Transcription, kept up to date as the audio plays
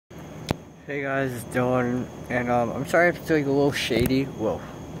Hey guys, it's Dylan, and I'm sorry if it's like a little shady. Whoa.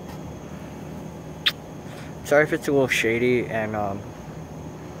 Sorry if it's a little shady and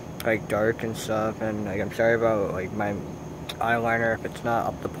like dark and stuff, and like I'm sorry about like my eyeliner if it's not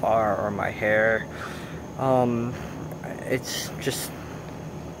up to par, or my hair. It's just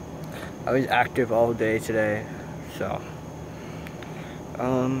I was active all day today, so I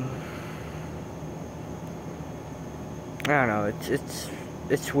don't know.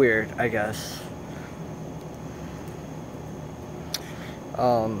 It's weird, I guess.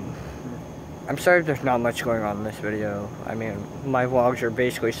 I'm sorry if there's not much going on in this video. I mean, my vlogs are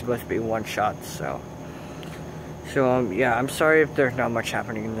basically supposed to be one-shots, so yeah, I'm sorry if there's not much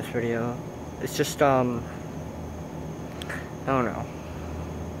happening in this video. It's just, I don't know.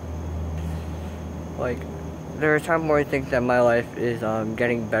 Like, there are times where I think that my life is,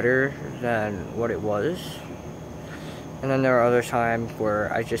 getting better than what it was. And then there are other times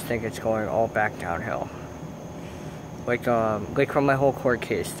where I just think it's going all back downhill. Like from my whole court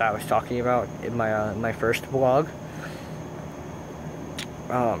case that I was talking about in my my first vlog.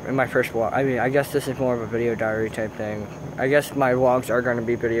 I mean, I guess this is more of a video diary type thing. I guess my vlogs are going to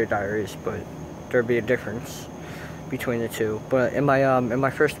be video diaries, but there'd be a difference between the two. But in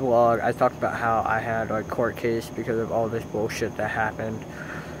my first vlog, I talked about how I had a court case because of all this bullshit that happened,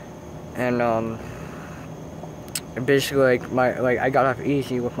 and basically I got off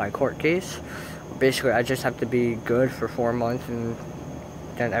easy with my court case. Basically, I just have to be good for 4 months and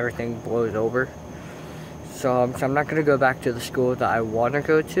then everything blows over. So I'm not gonna go back to the school that I want to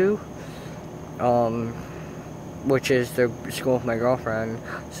go to, which is the school with my girlfriend.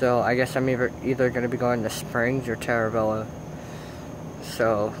 So I guess I'm either gonna be going to Springs or Taravella.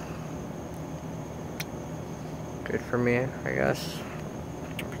 So good for me, I guess,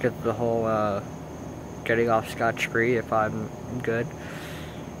 because of the whole getting off scotch-free if I'm good.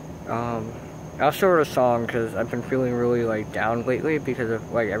 I also wrote a song because I've been feeling really like down lately because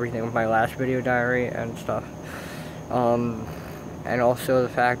of like everything with my last video diary and stuff. And also the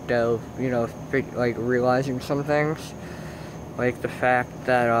fact of, you know, like realizing some things, like the fact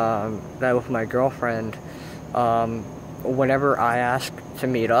that that with my girlfriend, whenever I ask to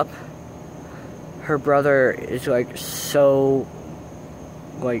meet up, her brother is like so,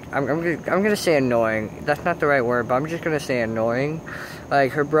 like, I'm gonna say annoying. That's not the right word, but I'm just gonna say annoying.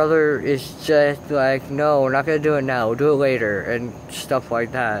 Like, her brother is just like, no, we're not gonna do it now, we'll do it later, and stuff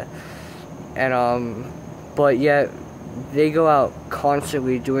like that. And, but yet, they go out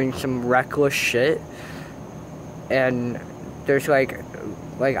constantly doing some reckless shit, and there's like,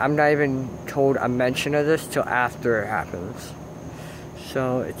 I'm not even told a mention of this till after it happens.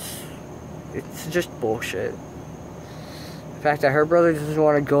 So, it's just bullshit. The fact that her brother doesn't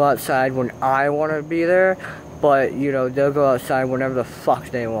want to go outside when I want to be there, but, you know, they'll go outside whenever the fuck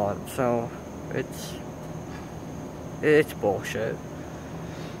they want. So, it's bullshit.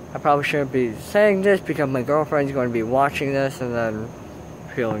 I probably shouldn't be saying this because my girlfriend's going to be watching this and then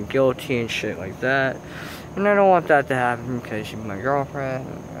feeling guilty and shit like that. And I don't want that to happen because she's my girlfriend.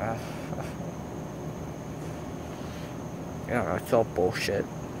 You know, it's all bullshit.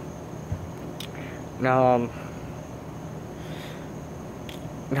 Now,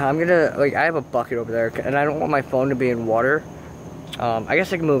 I'm gonna, like, I have a bucket over there, and I don't want my phone to be in water. I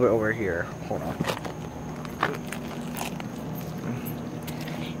guess I can move it over here. Hold on.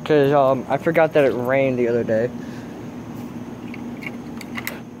 Because, I forgot that it rained the other day.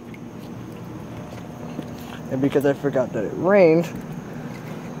 And because I forgot that it rained,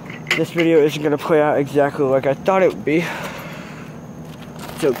 this video isn't gonna play out exactly like I thought it would be.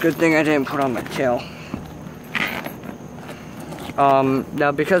 So, good thing I didn't put on my tail.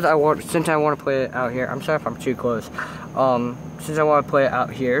 Now because since I want to play it out here, I'm sorry if I'm too close, since I want to play it out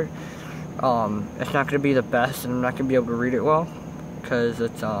here, it's not going to be the best, and I'm not going to be able to read it well, because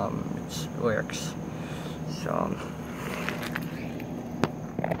it's lyrics, so,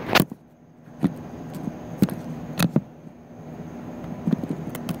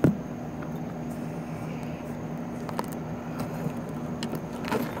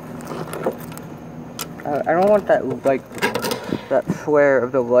 I don't want that, like, that flare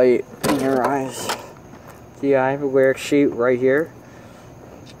of the light in your eyes. See, I have a lyric sheet right here,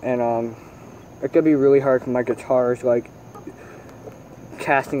 and it could be really hard for my guitar, like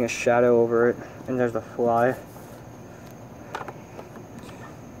casting a shadow over it, and there's a fly.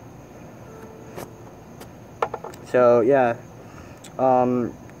 So yeah,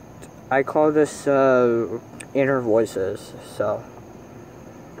 I call this inner voices. So.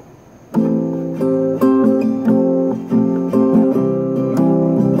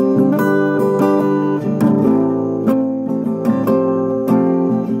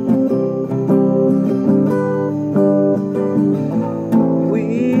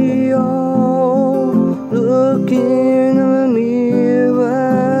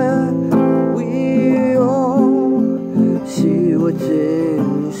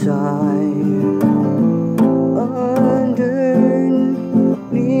 inside, underneath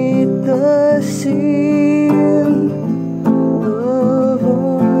the sea of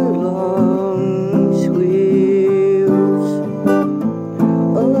our long sleeves,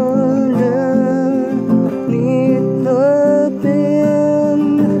 underneath the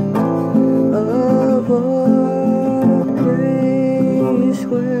band of our bracelets.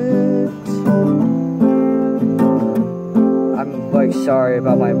 I'm like sorry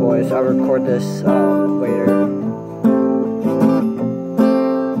about my voice. I'll record this later.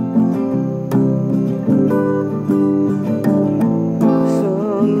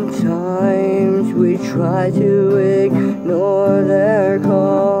 Sometimes we try to ignore their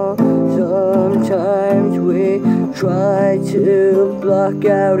call. Sometimes we try to block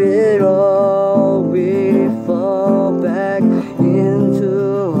out it all. We fall back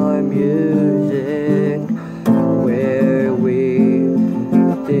into our music, where we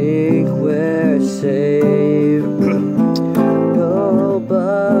think we're safe.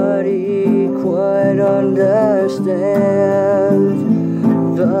 Nobody quite understands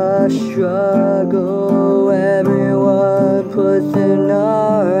the struggle everyone puts in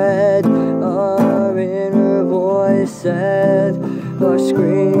our head. Our inner voices are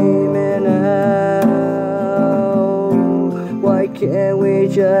screaming out. Why can't we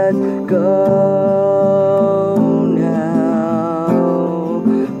just go now?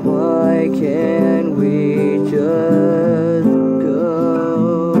 Why can't we just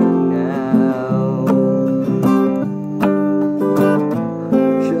go now?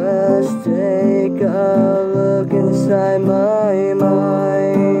 Just take a look inside my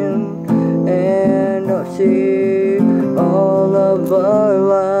mind, and I'll see all of our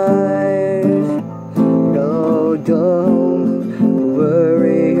lives. No, don't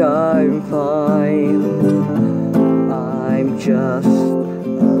worry, I'm fine. I'm just a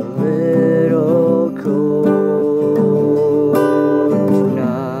little cold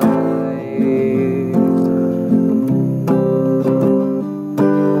tonight.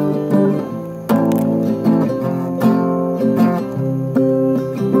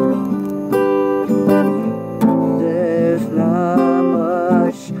 There's not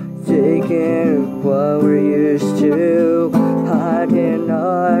much taking what we're used to. Hiding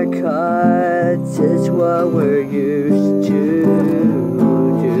our cuts is what we're used to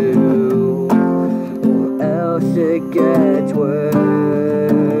do. Or else it gets worse.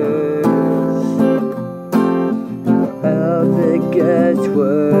 Or else it gets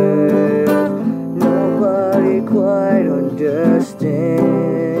worse. Nobody quite understands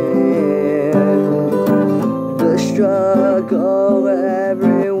the struggle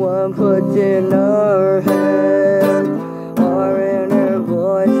everyone puts in our head. Our inner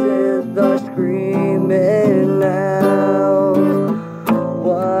voices are screaming now.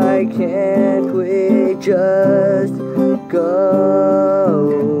 Why can't we just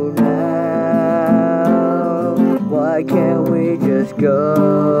go now? Why can't we just go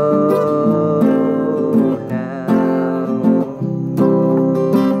now?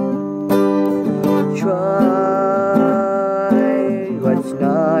 Try, let's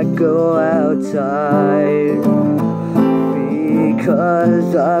not go outside,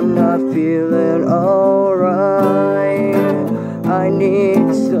 because I'm not feeling alright. I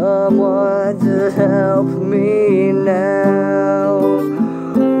need someone to help me now.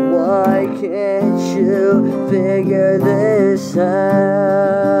 Why can't you figure this out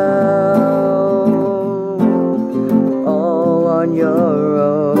all on your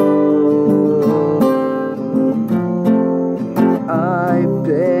own? I've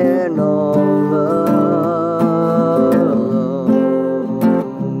been all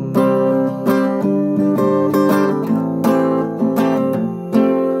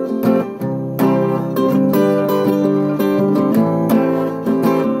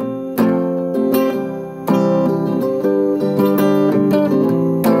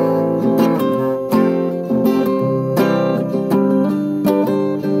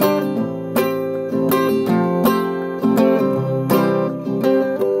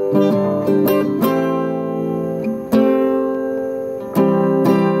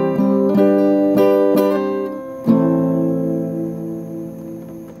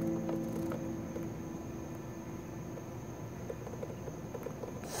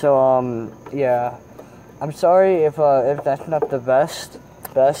So, yeah, I'm sorry if that's not the best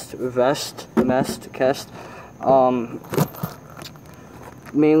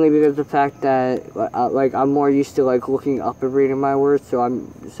mainly because of the fact that, like, I'm more used to, like, looking up and reading my words,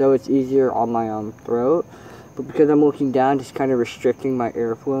 so it's easier on my throat, but because I'm looking down, it's kind of restricting my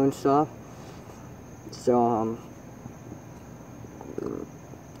airflow and stuff, so,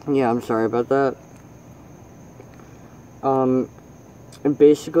 Yeah, I'm sorry about that. And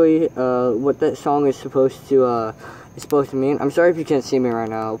basically, what that song is supposed to mean. I'm sorry if you can't see me right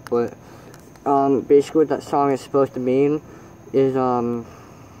now, but basically what that song is supposed to mean is the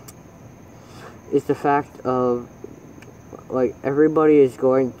fact of, like, everybody is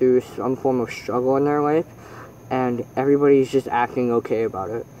going through some form of struggle in their life, and everybody's just acting okay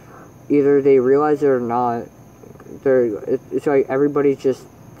about it. Either they realize it or not. It's like everybody just,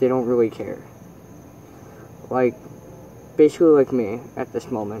 they don't really care. Like, basically like me at this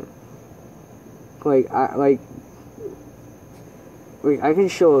moment. I can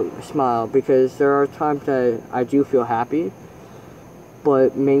show a smile because there are times that I do feel happy,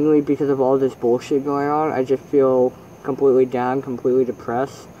 but mainly because of all this bullshit going on, I just feel completely down, completely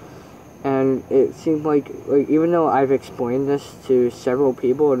depressed. And it seems like even though I've explained this to several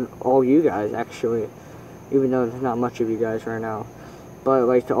people, and all you guys actually, even though there's not much of you guys right now, but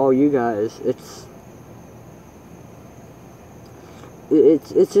like to all you guys, it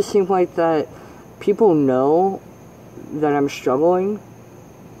just seems like that people know that I'm struggling,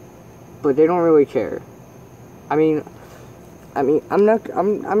 but they don't really care. I'll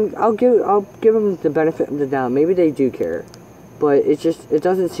give them the benefit of the doubt. Maybe they do care, but it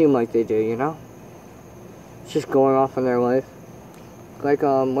doesn't seem like they do, you know? It's just going off in their life. Like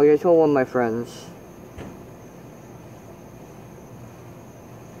I told one of my friends.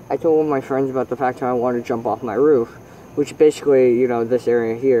 I told one of my friends about the fact that I wanted to jump off my roof, which basically, you know, this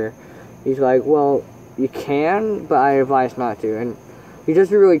area here. He's like, well, you can, but I advise not to. And he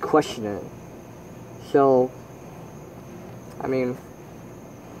doesn't really question it. So, I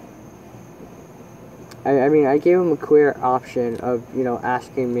gave him a clear option of, you know,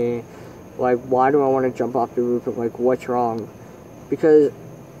 asking me, like, why do I want to jump off the roof, and, like, what's wrong? Because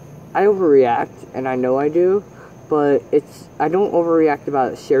I overreact, and I know I do, but I don't overreact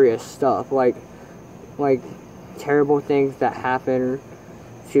about serious stuff, like terrible things that happen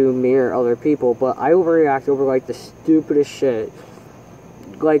to me or other people, but I overreact over, like, the stupidest shit.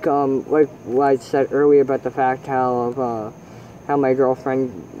 Like what I said earlier about the fact how my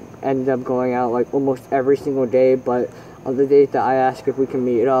girlfriend ended up going out, like, almost every single day, but on the date that I asked if we can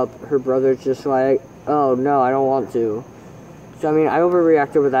meet up, her brother's just like, oh, no, I don't want to. So, I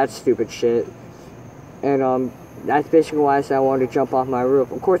overreact over that stupid shit, and, that's basically why I said I wanted to jump off my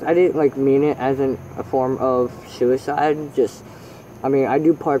roof. Of course, I didn't, like, mean it as a form of suicide, just, I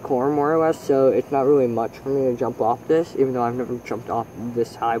do parkour more or less, so it's not really much for me to jump off this, even though I've never jumped off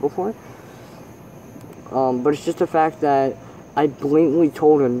this high before. But it's just the fact that I blatantly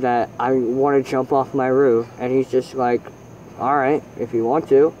told him that I want to jump off my roof, and he's just like, alright, if you want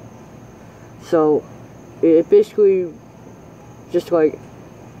to. So, it basically, just like,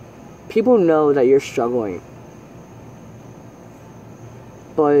 people know that you're struggling,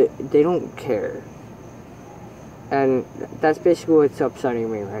 but they don't care. And that's basically what's upsetting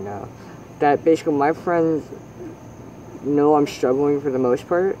me right now. That basically my friends know I'm struggling for the most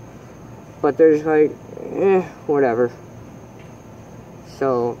part, but they're just like, whatever.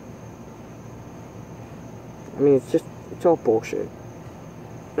 So, it's all bullshit.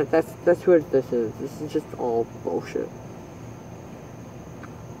 That's what this is. This is just all bullshit.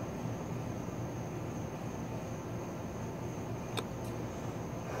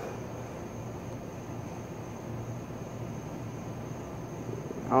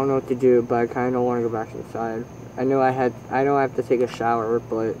 I don't know what to do, but I kind of don't want to go back inside. I know I have to take a shower,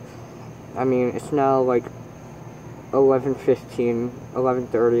 but, it's now, like, 11:15,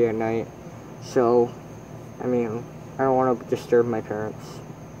 11:30 at night, so, I don't want to disturb my parents.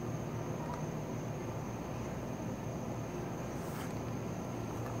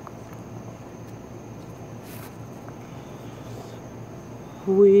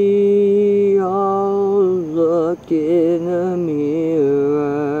 We all look in the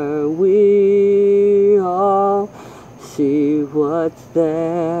mirror, we all see what's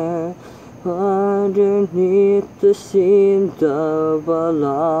there underneath the seams of our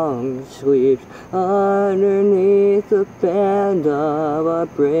long sleeves, underneath the band of our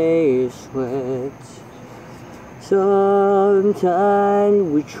bracelets.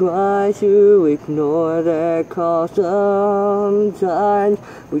 Sometimes we try to ignore their calls, sometimes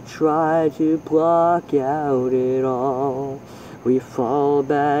we try to block out it all. We fall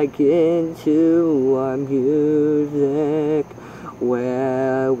back into our music,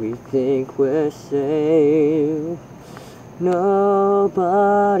 where we think we're safe.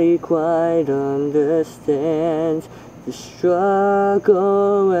 Nobody quite understands the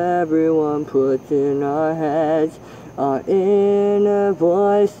struggle everyone puts in our heads. Our inner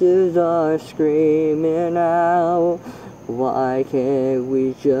voices are screaming out, Why can't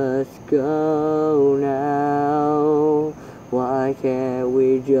we just go now? Why can't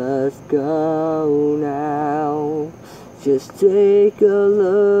we just go now? Just take a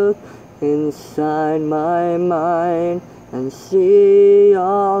look inside my mind and see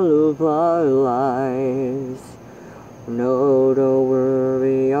all of our lives. No, don't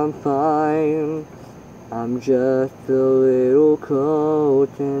worry, I'm fine. I'm just a little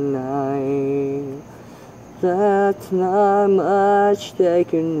cold tonight. That's not much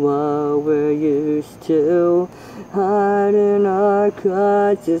taking what we're used to. Hiding our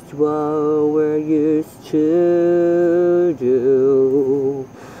cuts is what we're used to do.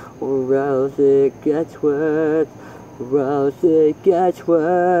 Or else it gets worse. Or else it gets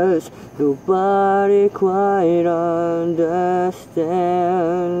worse. Nobody quite understands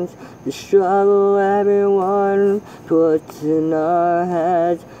the struggle everyone puts in our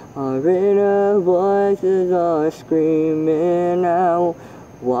heads. Our inner voices are screaming out.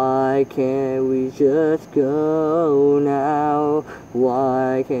 Why can't we just go now?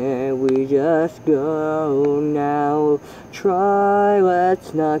 Why can't we just go now? Try,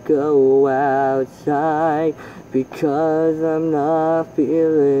 let's not go outside, because I'm not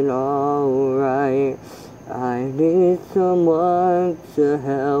feeling alright. I need someone to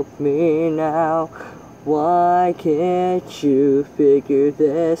help me now. Why can't you figure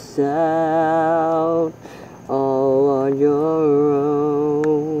this out all on your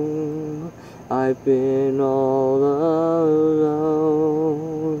own? I've been all alone.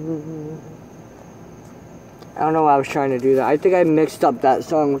 I don't know why I was trying to do that. I think I mixed up that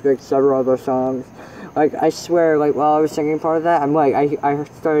song with like several other songs. Like, I swear, like, while I was singing part of that, I'm like, I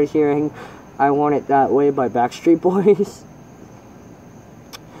started hearing I Want It That Way by Backstreet Boys.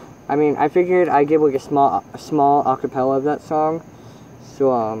 I mean, I figured I'd give like a small acapella of that song.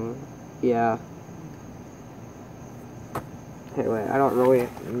 So, yeah. Anyway, I don't really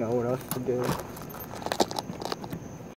know what else to do.